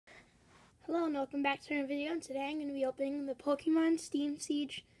Hello and welcome back to our video, and today I'm going to be opening the Pokemon Steam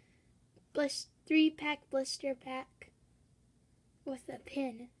Siege 3-pack blister pack with a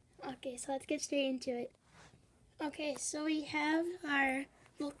pin. Okay, so let's get straight into it. Okay, so we have our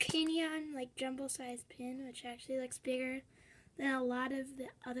Volcanion jumbo size pin, which actually looks bigger than a lot of the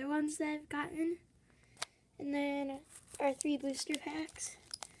other ones that I've gotten. And then our 3 booster packs.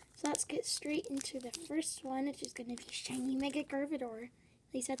 So let's get straight into the first one, which is going to be Shiny Mega Gardevoir.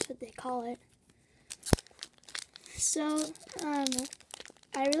 At least that's what they call it. So, I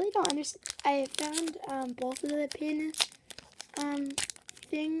really don't understand. I found both of the pin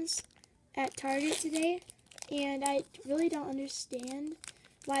things at Target today, and I really don't understand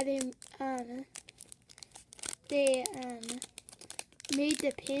why they made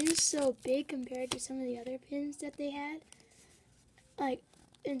the pins so big compared to some of the other pins that they had, like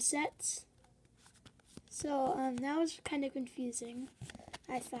in sets. So that was kind of confusing,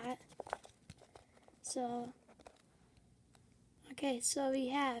 I thought. So, okay, so we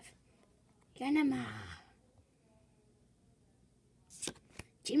have Yanma,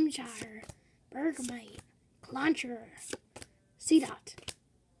 Chimchar, Bergmite, Clauncher, Seedot,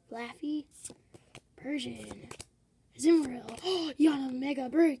 Flaffy, Persian, Zimmeril, Yana Mega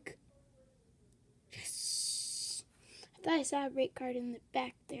Break. Yes! I thought I saw a break card in the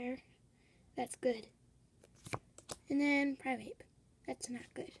back there. That's good. And then Primeape. That's not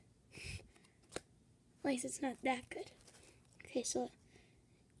good. At least it's not that good. Okay, so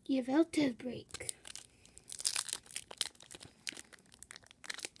Yveltal Break.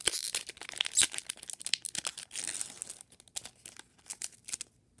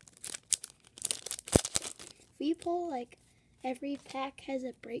 If we pull every pack has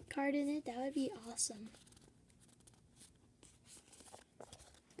a break card in it, that would be awesome.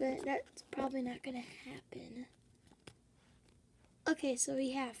 But that's probably not gonna happen. Okay, so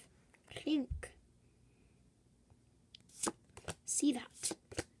we have Clink, Seedot,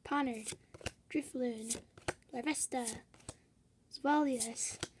 Ponard, Drifloon, Larvesta,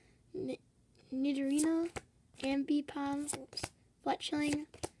 Swellius, Nidorino, Ambipom, Fletchling,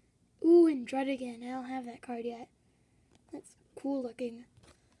 ooh, and Druddigon. I don't have that card yet. That's cool looking.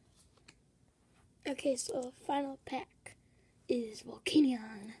 Okay, so final pack is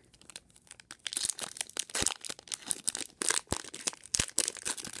Volcanion.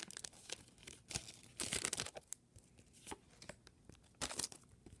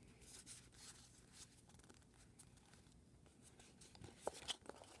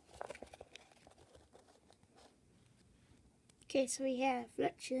 Okay, so we have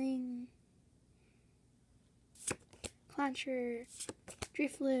Fletchling, Clauncher,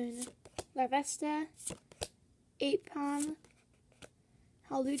 Drifloon, Larvesta, Apom,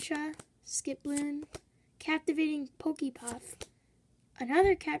 Hawlucha, Skiploon, Captivating Pokepuff,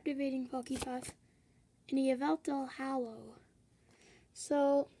 another Captivating Pokepuff, and a Yveltal Hollow.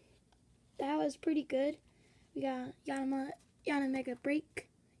 So that was pretty good. We got Yana Mega Break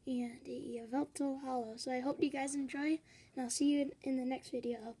and a Yveltal Hollow. So I hope you guys enjoy, and I'll see you in the next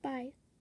video. Bye.